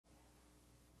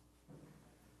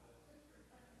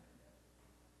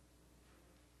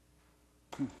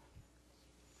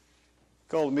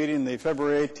Call the meeting, the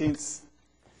February 18th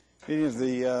meeting of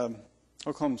the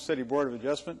Oklahoma City Board of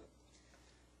Adjustment.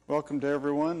 Welcome to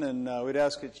everyone, and we'd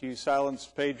ask that you silence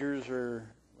pagers or,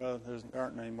 well, there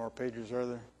aren't any more pagers, are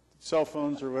there? Cell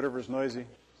phones or whatever's noisy.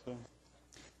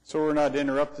 So we're not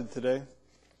interrupted today.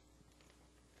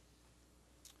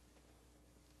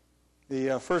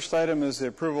 The first item is the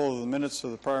approval of the minutes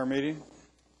of the prior meeting.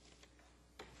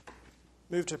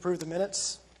 Move to approve the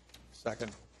minutes.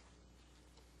 Second.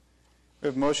 We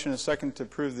have a motion and a second to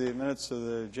approve the minutes of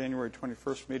the January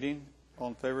 21st meeting. All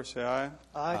in favor, say aye.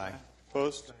 Aye.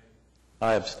 Opposed?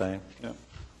 I abstain. Yeah.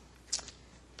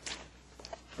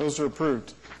 Those are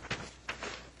approved.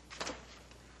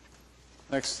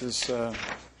 Next is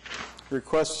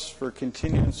requests for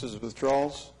continuances,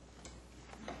 withdrawals.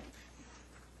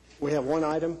 We have one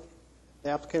item. The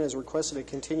applicant has requested a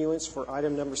continuance for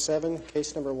item number 7,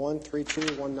 case number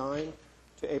 13219,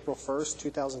 to April 1st,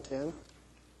 2010.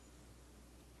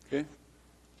 Okay.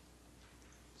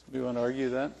 Do you want to argue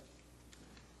that?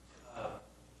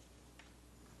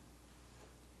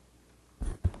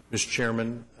 Mr.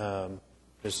 Chairman,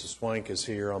 Mrs. Swank is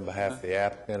here on behalf of the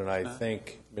applicant, and I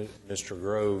think Mr.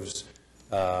 Groves,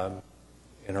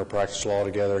 in her practice law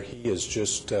together, he has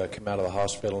just come out of the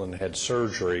hospital and had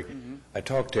surgery. Mm-hmm. I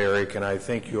talked to Eric, and I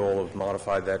think you all have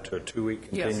modified that to a 2-week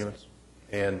continuance.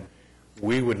 Yes. And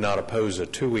we would not oppose a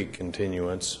 2-week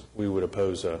continuance. We would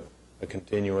oppose a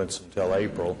continuance until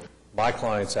April. My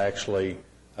clients actually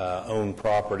own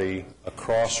property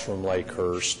across from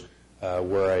Lakehurst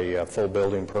where a full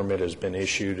building permit has been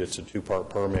issued. It's a 2-part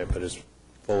permit, but it's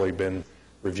fully been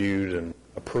reviewed and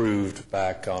approved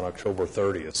back on October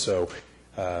 30th. So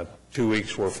 2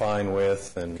 weeks we're fine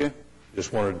with, and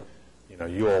just wanted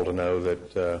you all to know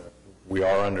that we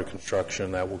are under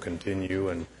construction. That will continue,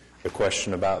 and the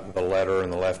question about the letter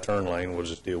and the left turn lane we'll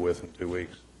just deal with in 2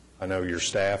 weeks. I know your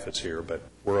staff is here, but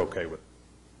we're okay with it.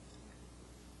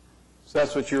 So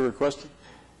that's what you're requesting?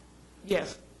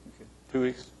 Yes. Okay. 2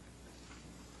 weeks. Is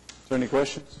there any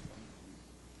questions?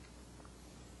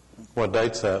 What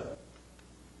date's that?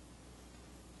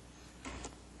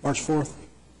 March 4th.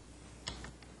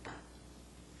 Do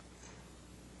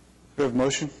we have a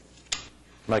motion?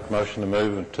 Make a motion to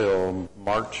move until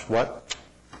March what?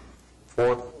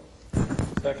 4th?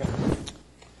 Second.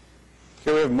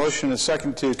 Okay, we have a motion and a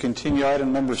second to continue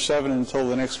item number 7 until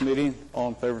the next meeting. All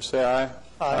in favor, say aye.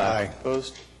 Aye.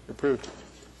 Opposed? Approved.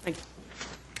 Thank you.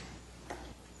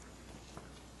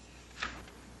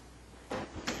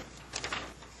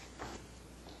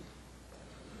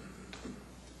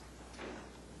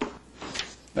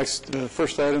 Next,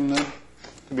 first item then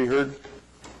to be heard.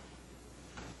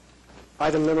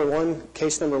 Item number 1,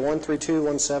 case number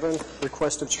 13217,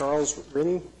 request of Charles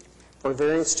Rennie for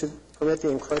variance to permit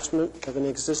the encroachment of an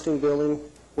existing building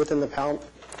within the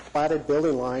platted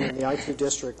building line in the I-2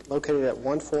 district located at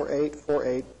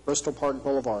 14848 Bristol Park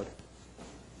Boulevard.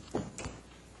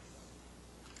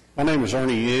 My name is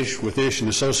Ernie Ish with Ish &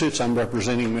 Associates. I'm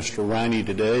representing Mr. Riney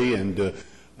today, and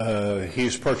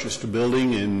he's purchased a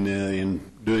building in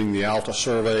doing the ALTA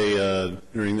survey.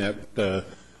 During that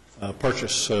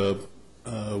purchase,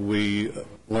 we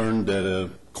learned that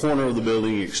a corner of the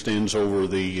building extends over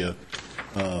the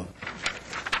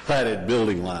platted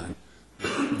building line.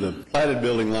 The platted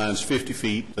building line is 50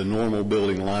 feet. The normal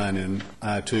building line in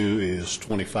I-2 is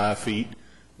 25 feet.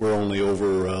 We're only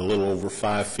over a little over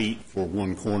 5 feet for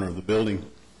one corner of the building.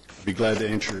 I'd be glad to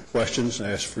answer your questions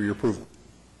and ask for your approval. Are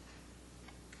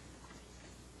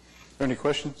there any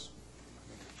questions?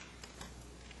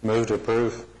 Move to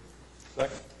approve.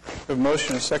 Second. We have a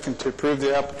motion and a second to approve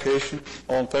the application.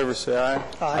 All in favor, say aye.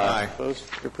 Aye. Opposed?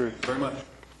 Approved. Very much.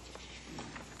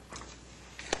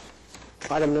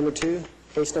 Item number 2,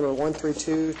 case number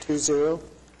 13220,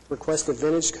 request of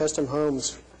Vintage Custom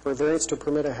Homes for variance to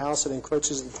permit a house that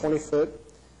encroaches the 20-foot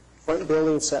front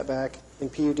building setback in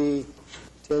PUD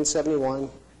 1071,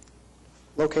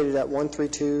 located at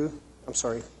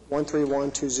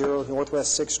 13120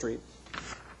 Northwest 6th Street.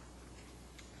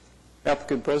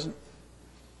 Applicant present.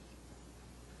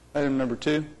 Item number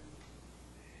 2.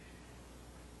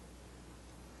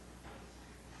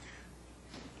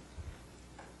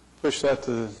 Push that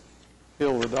to the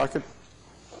heel of the docket.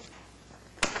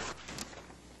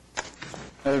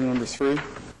 Item number 3.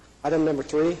 Item number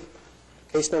 3,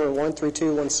 case number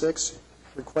 13216,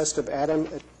 request of Adam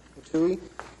Atui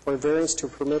for a variance to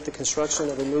permit the construction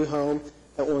of a new home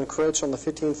that will encroach on the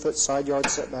 15-foot side yard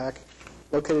setback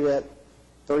located at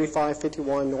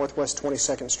 3551 Northwest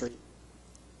 22nd Street.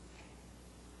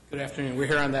 Good afternoon. We're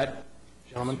here on that,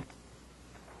 gentlemen.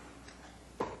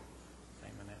 Go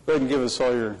ahead and give us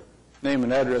all your name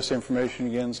and address information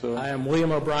again, so. I am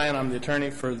William O'Brien. I'm the attorney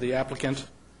for the applicant.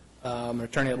 I'm an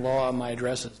attorney at law. My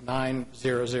address is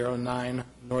 9009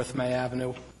 North May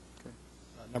Avenue,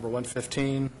 number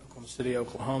 115, Oklahoma City,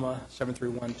 Oklahoma,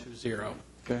 73120.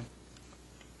 Okay.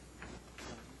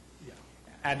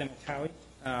 Adam Atawi,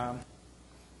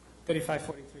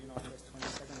 3543 Northwest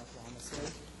 22nd, Oklahoma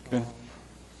City. Okay.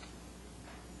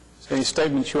 So any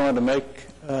statements you wanted to make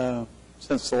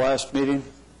since the last meeting?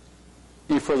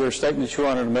 Any further statements you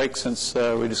wanted to make since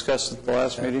we discussed it at the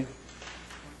last meeting?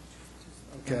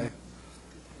 Okay.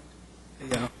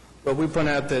 Yeah. Well, we point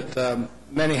out that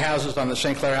many houses on the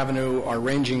St. Clair Avenue are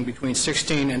ranging between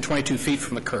 16 and 22 feet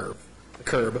from the curb.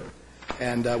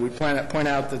 And we point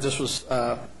out that this was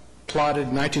plotted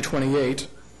in 1928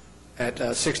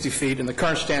 at 60 feet, and the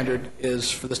current standard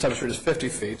is for this type of street is 50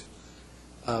 feet.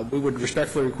 We would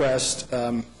respectfully request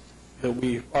that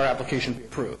our application be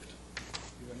approved. Do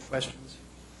you have any questions?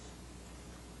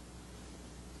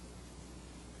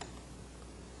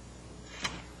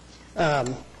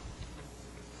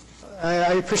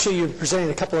 I appreciate you presenting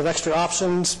a couple of extra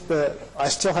options, but I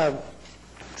still have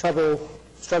trouble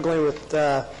struggling with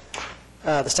the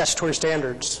statutory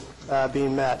standards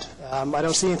being met. I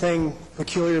don't see anything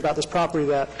peculiar about this property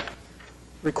that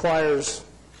requires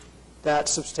that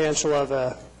substantial of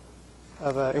a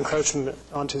encroachment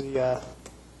onto the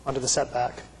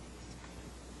setback.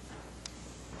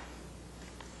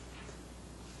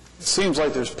 It seems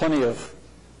like there's plenty of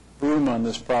room on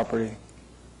this property.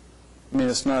 I mean,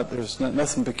 there's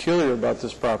nothing peculiar about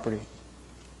this property.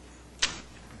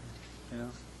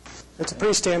 It's a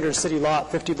pretty standard city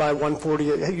lot, 50 by 140.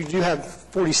 You do have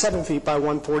 47 feet by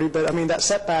 140, but I mean that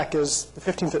setback is, the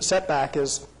 15-foot setback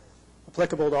is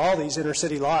applicable to all these inner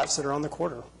city lots that are on the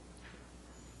quarter.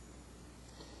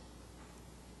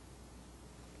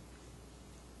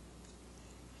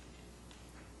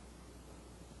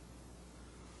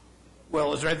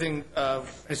 Well, is there anything,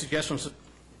 any suggestions that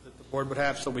the board would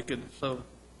have so that we could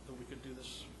do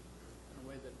this in a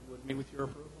way that would meet with your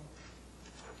approval?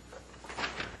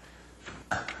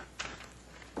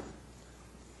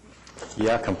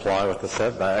 Yeah, comply with the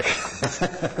setback.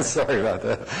 Sorry about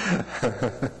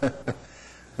that.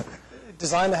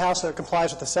 Design the house so it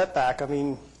complies with the setback. I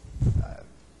mean,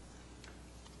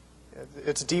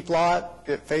 it's a deep lot.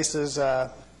 It faces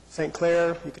St.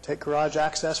 Clair. You could take garage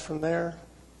access from there.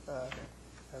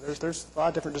 There's a lot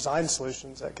of different design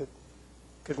solutions that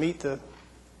could meet the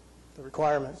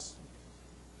requirements.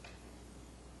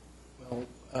 Well,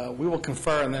 we will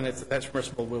confer, and then if that's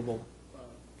permissible, we will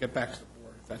get back to the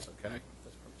board, if that's okay, if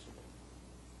that's permissible.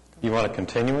 You want a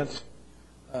continuance?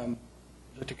 Would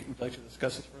you like to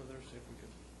discuss this further, see if we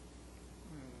could?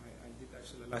 I did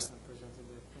actually last time presented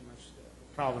pretty much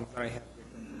the problem that I have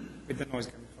with the noise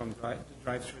coming from the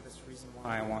drive-through. That's the reason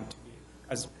why I want to be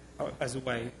as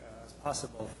away as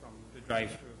possible from the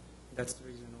drive-through. That's the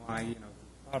reason why,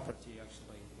 the property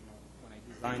actually, when I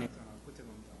designed it and I put it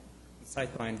on the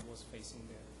sight line, it was facing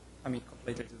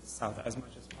completely to the south as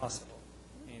much as possible.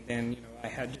 And then, I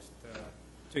had just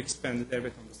to expand a little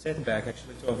bit on the setback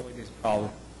actually to avoid this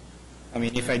problem. I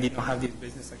mean, if I did not have this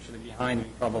business actually behind me,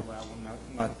 probably I would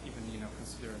not even,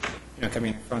 consider,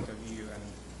 coming in front of you and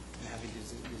having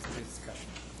this discussion.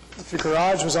 If your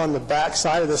garage was on the back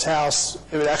side of this house,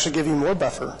 it would actually give you more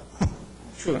buffer.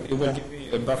 Sure, it will give me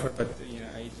a buffer, but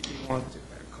I didn't want to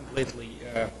completely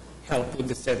help with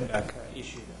the setback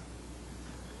issue.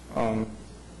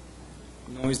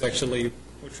 Noise actually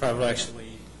would travel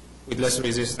actually with less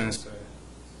resistance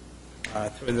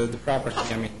through the property.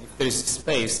 I mean, if there is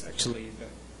space, actually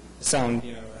the sound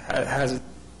has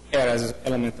an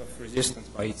element of resistance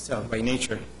by itself, by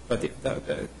nature. But if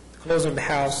the closer the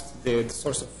house, the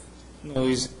source of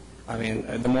noise,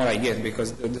 the more I get,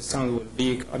 because the sound would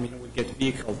get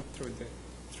vehicled through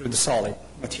the solid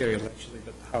material actually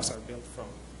that the house are built from.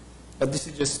 But this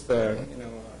is just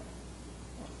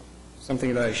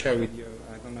something that I share with you.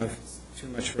 I don't know if it's too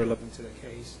much relevant to the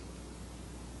case.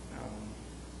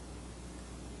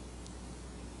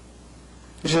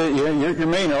 Your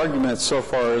main argument so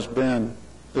far has been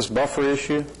this buffer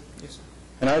issue. Yes, sir.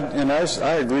 And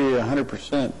I agree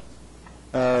 100%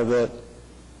 that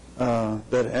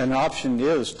an option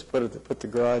is to put the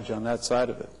garage on that side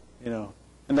of it,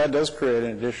 and that does create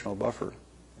an additional buffer.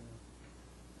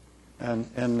 And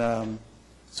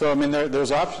so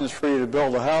there's options for you to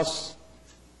build a house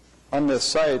on this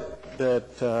site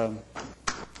that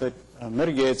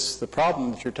mitigates the problem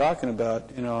that you're talking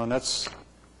about, and that's.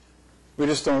 We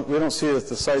don't see that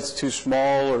the site's too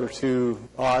small or too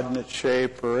odd in its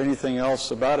shape or anything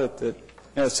else about it that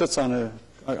it sits on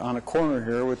a corner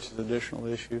here, which is an additional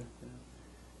issue.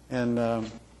 And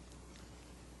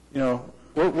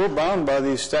we're bound by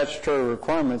these statutory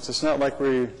requirements. It's not like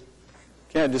we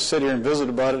can't just sit here and visit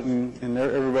about it and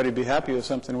everybody be happy with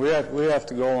something. We have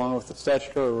to go along with the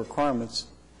statutory requirements.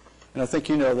 And I think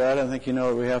you know that. I think you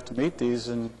know that we have to meet these,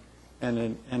 and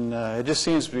it just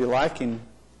seems to be lacking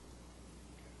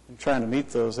in trying to meet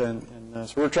those. And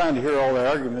so we're trying to hear all the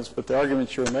arguments, but the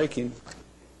arguments you're making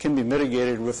can be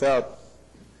mitigated without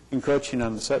encroaching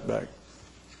on the setback.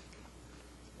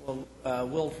 Well,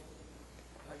 we'll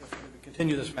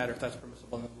continue this matter if that's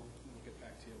permissible, and then we'll get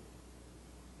back to you.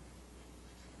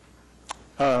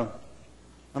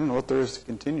 I don't know what there is to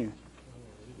continue.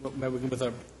 Maybe we can, with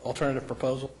an alternative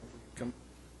proposal.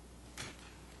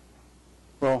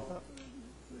 Well,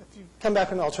 If you come back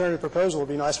with an alternative proposal, it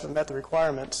would be nice if it met the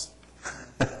requirements.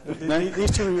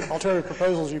 These two alternative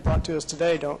proposals you brought to us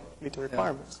today don't meet the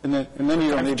requirements. and then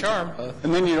you don't need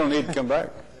and then you don't need to come back.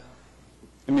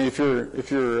 I mean, if you're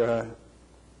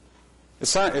it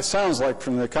sounds like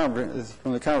from the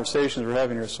conversations we're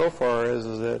having here so far is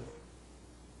that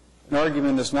an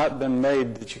argument has not been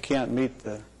made that you can't meet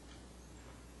the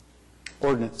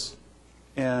ordinance,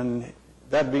 and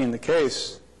that being the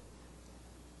case,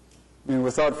 I mean,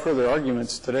 without further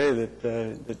arguments today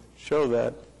that show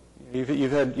that,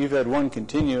 you've had one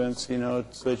continuance, so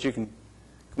that you can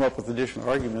come up with additional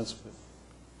arguments.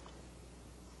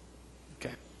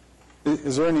 Okay.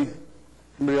 Is there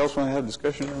anybody else want to have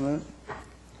discussion on that?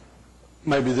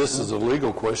 Maybe this is a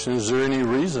legal question. Is there any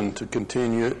reason to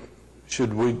continue it?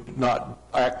 Should we not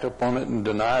act upon it and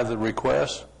deny the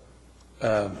request?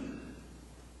 You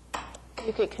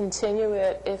could continue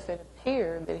it if it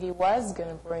appeared that he was going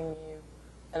to bring you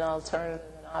an alternative,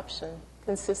 an option,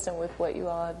 consistent with what you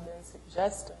all have been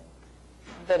suggesting.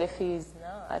 But if he's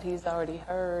not, he's already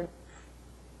heard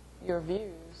your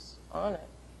views on it.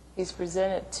 He's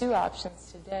presented two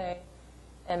options today,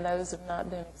 and those have not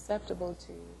been acceptable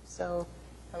to you. So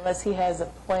unless he has a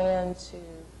plan to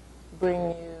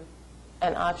bring you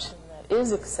an option that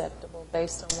is acceptable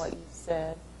based on what you've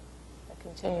said, a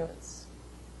continuance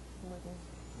wouldn't.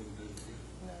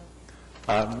 No.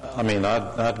 I mean,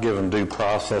 I'd give them due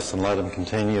process and let them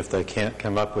continue if they can't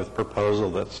come up with a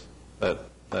proposal that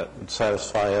would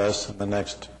satisfy us in the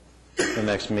next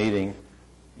meeting.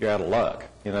 You're out of luck.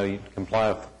 You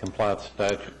comply with the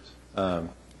statutes. Okay,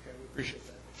 we appreciate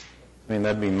that. I mean,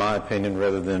 that'd be my opinion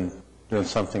rather than doing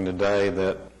something today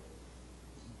that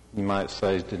you might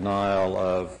say is denial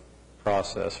of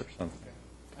process or something.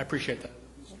 I appreciate that.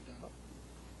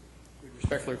 We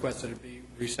respectfully request that it be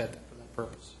reset for that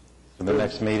purpose. For the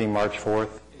next meeting, March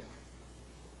 4th? Yeah.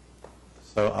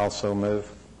 So also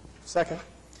move. Second.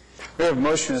 We have a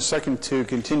motion and a second to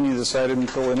continue this item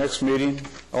until the next meeting.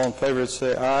 All in favor,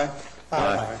 say aye.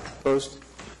 Aye. Opposed?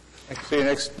 See you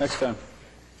next time.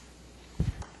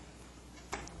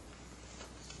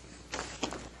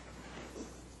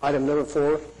 Item number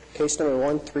 4, case number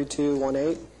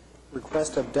 13218,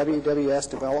 request of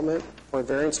WWS Development for a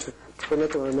variance to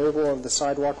permit the removal of the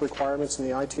sidewalk requirements in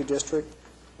the I-2 district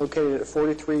located at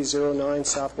 4309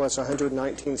 Southwest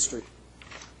 119th Street.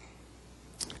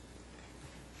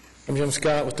 I'm Jim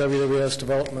Scott with WWS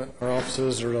Development. Our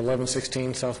offices are at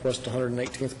 1116 Southwest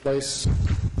 118th Place.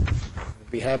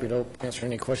 I'd be happy to answer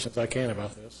any questions I can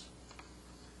about this.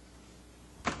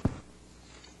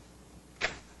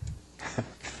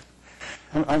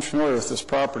 I'm familiar with this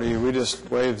property. We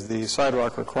just waived the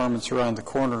sidewalk requirements around the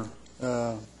corner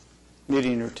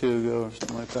meeting or two ago or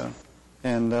something like that.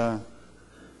 And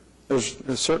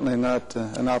there's certainly not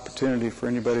an opportunity for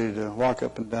anybody to walk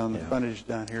up and down the frontage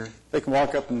down here. They can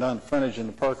walk up and down the frontage in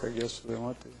the park, I guess, if they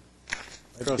want to.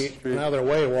 Across the street. Out of their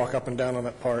way to walk up and down on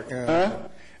that park. Huh?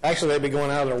 Actually, they'd be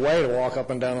going out of their way to walk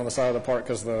up and down on the side of the park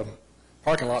because the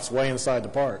parking lot's way inside the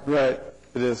park. Right,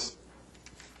 it is.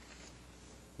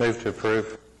 Move to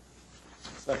approve.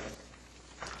 Second.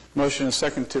 Motion and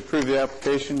second to approve the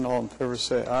application. All in favor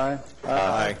say aye.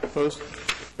 Aye. Opposed?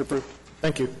 Approved.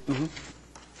 Thank you.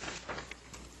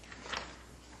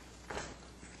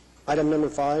 Item number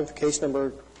 5, case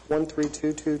number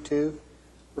 13222,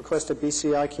 request of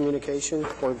BCI Communication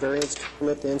for a variance to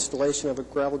permit the installation of a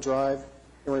gravel drive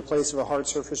in replace of a hard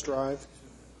surface drive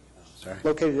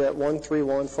located at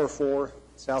 13144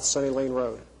 South Sunny Lane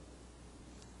Road.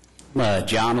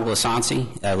 John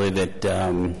Lasansi. I live at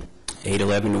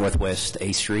 811 Northwest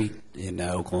 8th Street in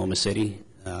Oklahoma City.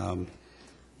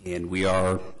 And we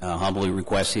are humbly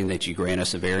requesting that you grant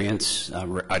us a variance.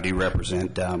 I do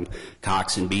represent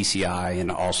Cox and BCI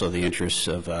and also the interests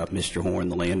of Mr. Horn,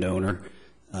 the landowner.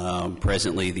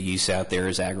 Presently, the use out there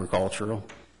is agricultural,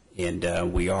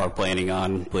 and we are planning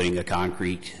on putting a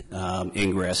concrete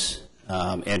ingress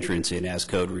entrance in as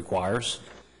code requires.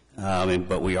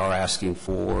 but we are asking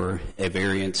for a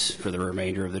variance for the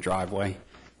remainder of the driveway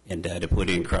and to put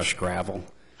in crushed gravel.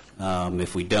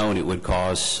 If we don't, it would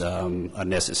cause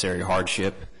unnecessary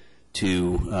hardship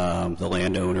to the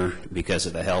landowner because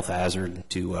of the health hazard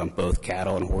to both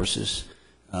cattle and horses.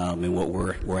 And what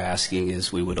we're asking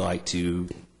is we would like to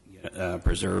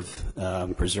preserve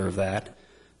that.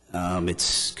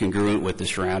 It's congruent with the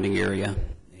surrounding area,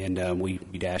 and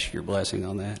we'd ask your blessing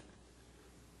on that.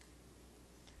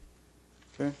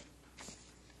 Okay.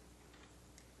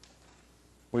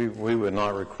 We would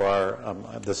not require,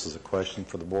 this is a question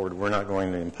for the board, we're not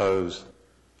going to impose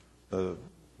to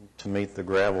meet the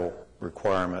gravel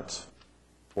requirements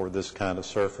for this kind of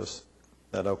surface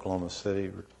that Oklahoma City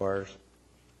requires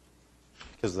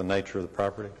because of the nature of the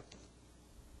property.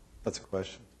 That's a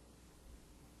question.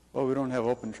 Well, we don't have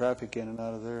open traffic in and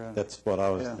out of there. That's what I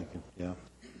was thinking, yeah.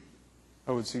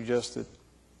 I would suggest that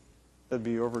that'd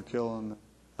be overkill on the...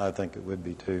 I think it would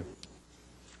be too.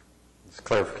 It's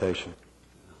clarification.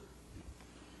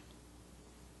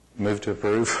 Move to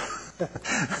approve.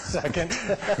 Second.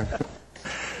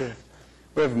 Okay.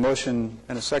 We have a motion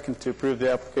and a second to approve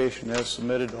the application as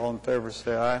submitted. All in favor,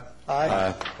 say aye.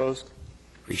 Aye. Opposed?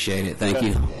 Appreciate it. Thank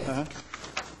you.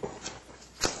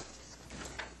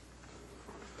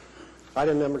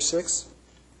 Item number 6,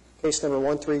 case number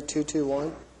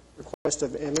 13221, request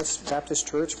of Emmaus Baptist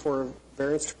Church for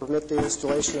variance to permit the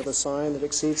installation of a sign that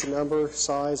exceeds the number,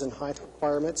 size, and height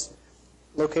requirements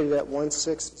located at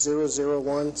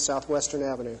 16001 Southwestern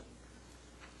Avenue.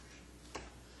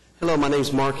 Hello, my name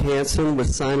is Mark Hansen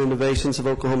with Sign Innovations of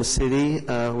Oklahoma City.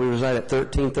 We reside at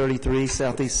 1333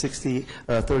 Southeast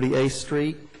 38th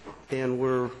Street, and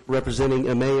we're representing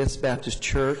Emmaus Baptist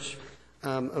Church.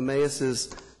 Emmaus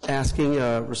is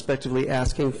respectively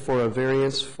asking for a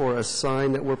variance for a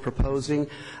sign that we're proposing.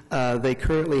 They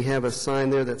currently have a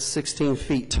sign there that's 16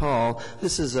 feet tall.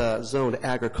 This is zoned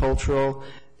agricultural,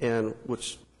 and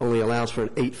which only allows for an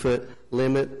 8-foot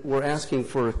limit. We're asking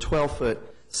for a 12-foot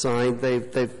sign.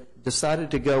 They've decided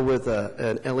to go with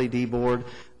an LED board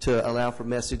to allow for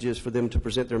messages, for them to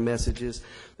present their messages.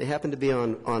 They happen to be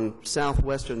on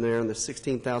Southwestern there, in the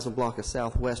 16,000 block of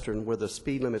Southwestern, where the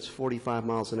speed limit's 45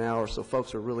 miles an hour, so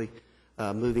folks are really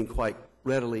moving quite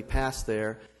readily past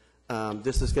there.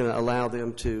 This is going to allow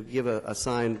them to give a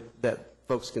sign that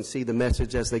folks can see the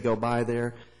message as they go by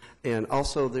there. And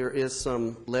also there is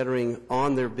some lettering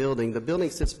on their building. The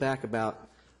building sits back about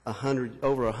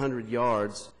over 100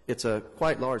 yards. It's a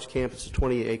quite large campus, a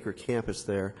 20-acre campus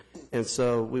there. And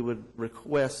so we would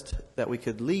request that we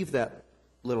could leave that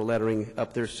little lettering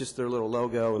up there. It's just their little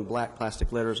logo and black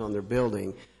plastic letters on their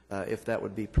building, if that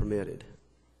would be permitted.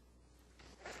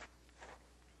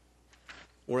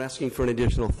 We're asking for an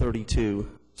additional 32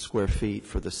 square feet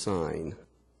for the sign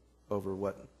over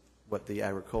what the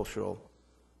agricultural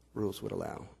rules would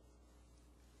allow.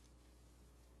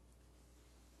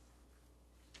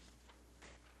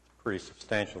 Pretty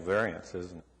substantial variance,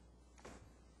 isn't it?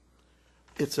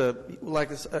 It's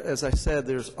as I said,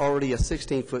 there's already a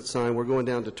 16-foot sign. We're going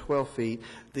down to 12 feet.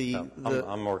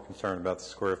 I'm more concerned about the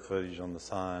square footage on the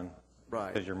sign.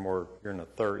 Right. Because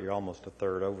you're almost a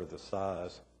third over the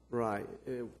size. Right.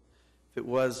 If it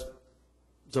was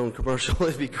zone commercial,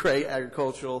 it'd be great.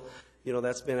 Agricultural,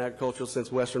 that's been agricultural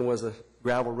since Western was a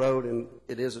gravel road, and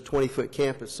it is a 20-foot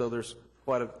campus, so there's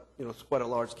it's quite a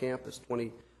large campus,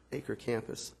 20-acre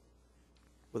campus,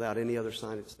 without any other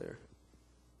signage there.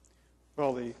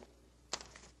 Well,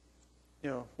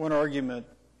 one argument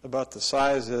about the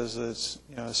size is it's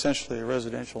essentially a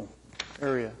residential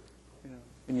area.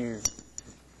 And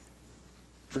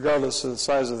regardless of the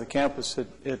size of the campus,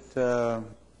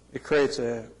 it creates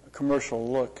a commercial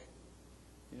look.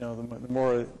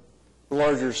 The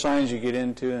larger signs you get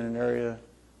into in an area,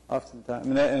 oftentimes,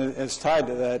 and it's tied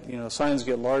to that. Signs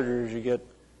get larger as you get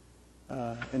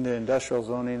into industrial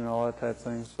zoning and all that type of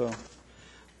thing. So.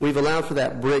 We've allowed for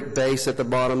that brick base at the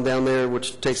bottom down there,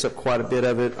 which takes up quite a bit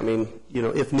of it. I mean,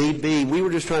 if need be, we were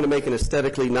just trying to make an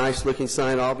aesthetically nice-looking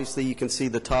sign. Obviously, you can see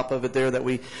the top of it there that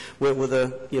we went with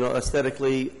a,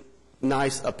 aesthetically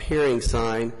nice-appearing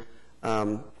sign.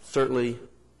 Certainly,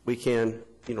 we can,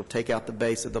 take out the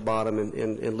base at the bottom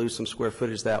and lose some square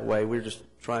footage that way. We're just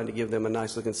trying to give them a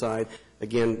nice-looking sign.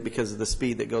 Again, because of the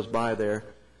speed that goes by there.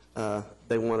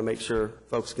 They want to make sure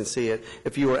folks can see it.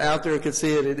 If you were out there and could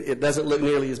see it, it doesn't look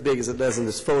nearly as big as it does in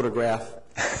this photograph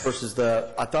versus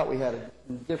I thought we had a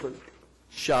different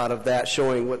shot of that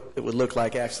showing what it would look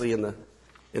like actually in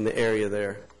the area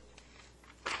there.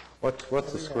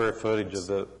 What's the square footage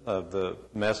of the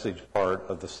message part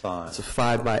of the sign? It's a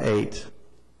 5 by 8.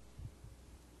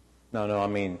 No, I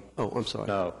mean. Oh, I'm sorry.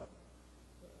 No.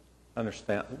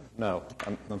 understand, no,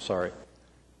 I'm sorry.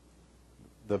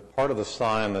 The part of the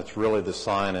sign that's really the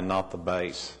sign and not the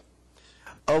base.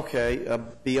 Okay,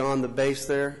 beyond the base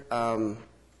there, do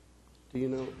you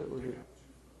know?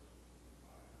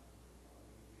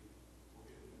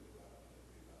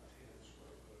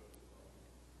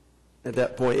 At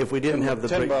that point, if we didn't have the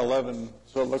 10 brick... by 11 is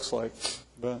what it looks like,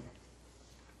 but...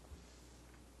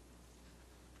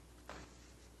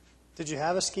 Did you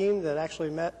have a scheme that actually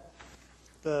met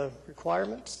the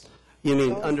requirements? You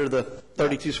mean under the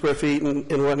 32 square feet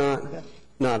and whatnot? Yeah.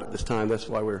 Not at this time. That's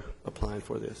why we're applying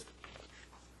for this.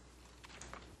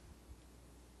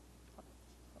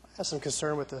 I have some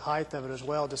concern with the height of it as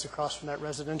well, just across from that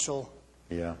residential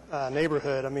Yeah.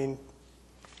 neighborhood. I mean,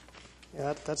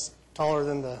 yeah, that's taller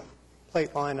than the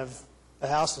plate line of the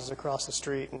houses across the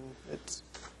street, and it's...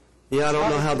 Yeah, I don't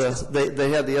know how they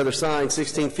had the other sign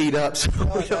 16 feet up, so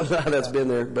we don't know how that's been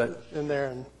there, but... in there,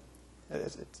 and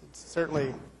it's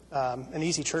certainly an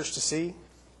easy church to see.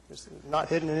 It's not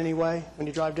hidden in any way. When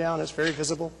you drive down, it's very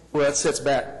visible. Well, it sits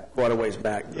back quite a ways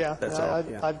back. Yeah, That's all.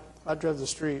 Yeah. I drove the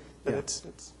street, but Yeah.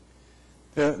 it's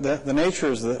The nature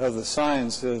of the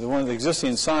signs, one of the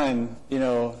existing sign,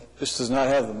 just does not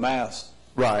have the mast.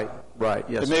 Right,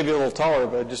 yes. It may be a little taller,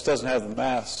 but it just doesn't have the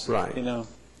mast. Right.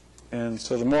 And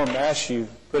so the more mass you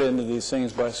put into these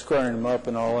things by squaring them up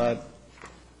and all that,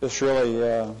 it's really,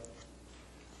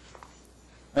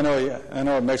 I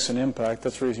know it makes an impact.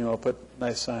 That's the reason I'll put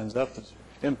nice signs up, is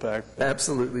impact.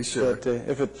 Absolutely, sure. But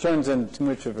if it turns into too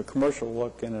much of a commercial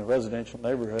look in a residential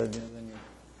neighborhood, then you...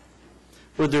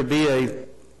 Would there be a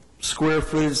square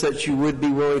footage that you would be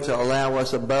willing to allow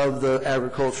us above the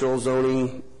agricultural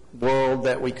zoning world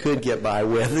that we could get by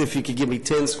with? If you could give me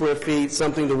 10 square feet,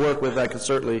 something to work with,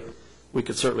 we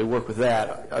could certainly work with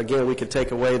that. Again, we could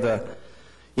take away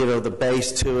the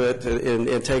base to it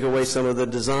and take away some of the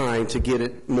design to get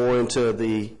it more into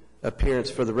the appearance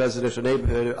for the residential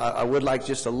neighborhood. I would like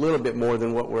just a little bit more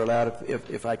than what we're allowed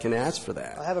if I can ask for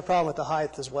that. I have a problem with the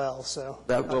height as well, so...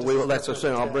 That's what I'm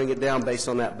saying. I'll bring it down based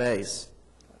on that base.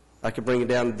 I could bring it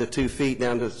down to 2 feet,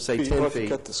 down to, say, 10 You'll have to feet.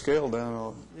 cut the scale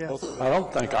down. Yeah. I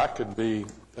don't think I could be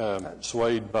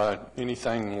swayed by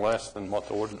anything less than what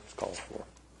the ordinance calls for.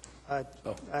 I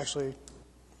actually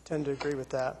tend to agree with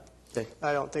that. Okay.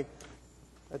 I don't think,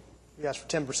 you asked for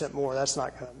 10% more, that's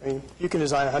not going to, you can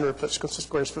design a 100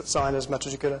 square foot sign as much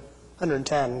as you could a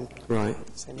 110. Right.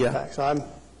 Same Yeah. impact. So I'm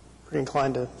pretty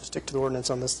inclined to stick to the ordinance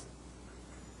on this.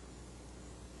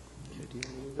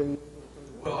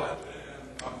 Well,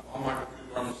 I'm Michael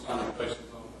Cooper. I'm a sign innovations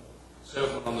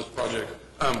salesman on this project.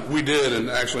 We did, and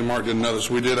actually Mark didn't know this,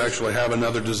 we did actually have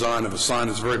another design of a sign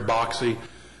that's very boxy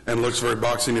and looks very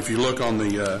boxy. And if you look on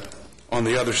the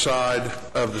other side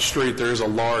of the street, there is a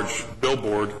large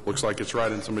billboard. Looks like it's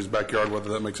right in somebody's backyard, whether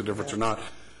that makes a difference or not.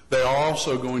 They are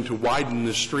also going to widen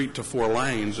the street to 4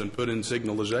 lanes and put in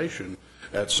signalization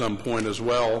at some point as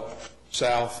well,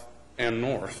 south and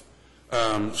north.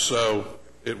 So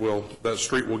that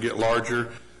street will get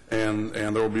larger, and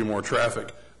there will be more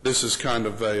traffic. This is kind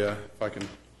of a, if I can,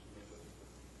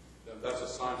 that's a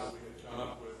sign that we had come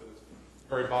up with. It's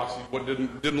very boxy. What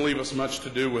didn't leave us much to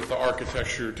do with the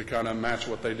architecture to kind of match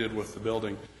what they did with the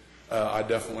building. I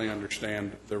definitely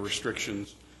understand the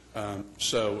restrictions.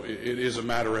 So it is a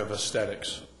matter of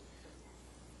aesthetics.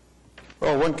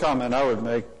 Well, one comment I would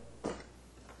make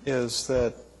is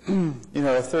that,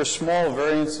 if there's small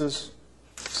variances,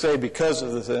 say because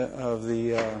of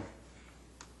the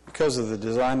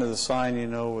design of the sign,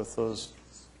 with those,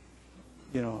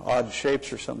 odd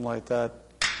shapes or something like that.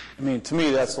 To me,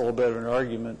 that's a little bit of an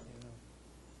argument.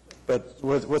 But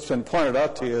what's been pointed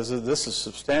out to you is that this is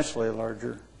substantially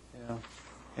larger,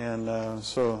 and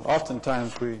so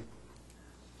oftentimes we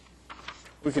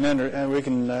can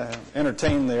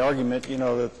entertain the argument,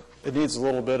 that it needs a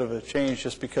little bit of a change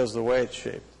just because of the way it's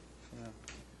shaped.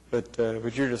 But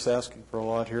you're just asking for a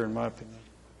lot here, in my opinion.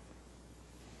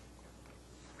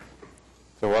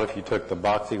 So what if you took the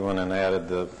boxy one and added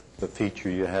the feature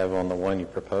you have on the one you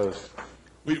proposed?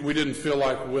 We didn't feel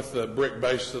like with the brick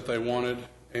base that they wanted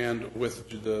and with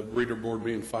the reader board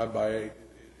being 5 by 8, it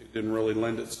didn't really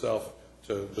lend itself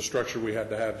to the structure we had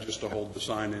to have just to hold the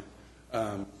sign in.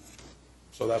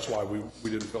 So that's why we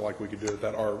didn't feel like we could do it.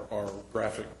 That our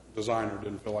graphic designer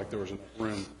didn't feel like there was enough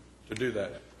room to do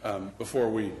that. Before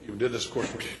we even did this, of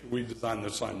course, we designed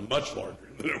the sign much larger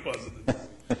than it was.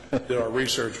 Did our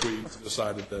research, we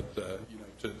decided that to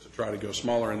try to go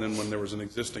smaller. And then when there was an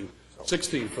existing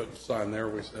 16-foot sign there,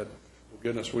 we said, well,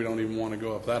 goodness, we don't even want to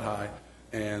go up that high.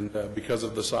 And because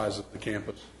of the size of the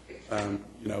campus,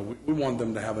 we wanted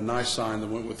them to have a nice sign that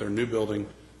went with their new building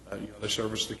They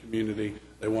service the community.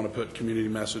 They want to put community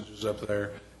messages up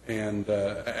there. And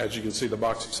as you can see, the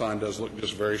boxy sign does look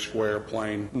just very square,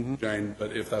 plain, Jane,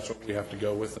 but if that's what we have to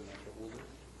go with, then that's what we'll do.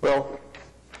 Well,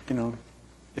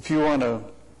 if you want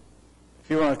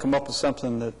to come up with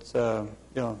something that's,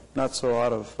 not so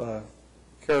out of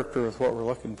character with what we're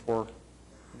looking for,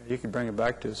 you can bring it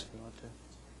back to us if you want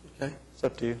to. Okay. It's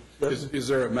up to you. Is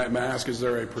there, may I ask, is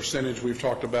there a percentage, we've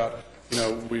talked about,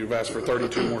 we've asked for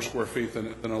 32 more square feet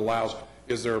than allows.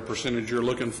 Is there a percentage you're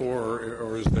looking for,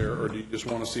 or do you just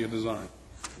want to see a design?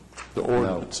 The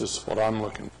ordinance is what I'm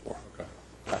looking for.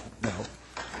 Okay. No.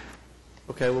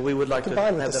 Okay, well, we would like to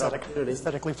Combined have with that opportunity.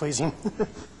 aesthetically pleasing.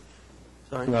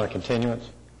 Sorry? You want a continuance?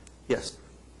 Yes,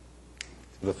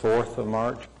 The 4th of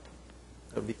March?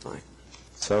 that would be fine.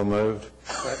 So moved.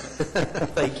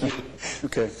 Thank you.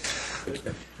 Okay.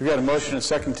 We've got a motion and a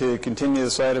second to continue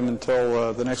this item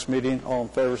until the next meeting. All in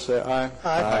favor, say aye.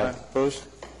 Aye. Opposed?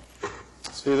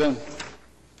 See you then.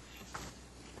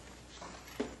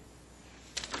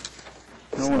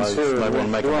 No one's here. Somebody want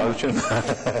to make a motion?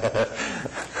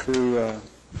 To,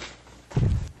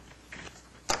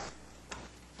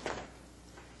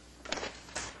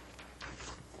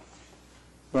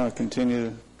 want to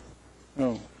continue?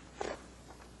 No.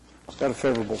 It's got a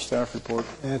favorable staff report.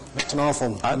 It's an awful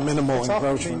minimal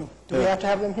encroachment. Do we have to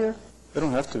have them here? They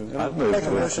don't have to. I'd move Make a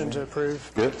to it. motion to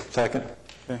approve. Good. Second.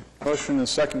 Okay. Motion and a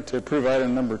second to approve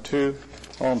item number 2.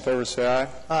 All in favor, say aye.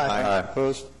 Aye.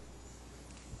 Opposed?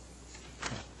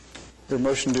 Your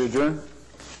motion to adjourn?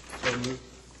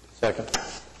 Second.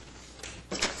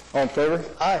 All in favor?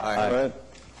 Aye. All right.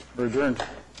 We're adjourned.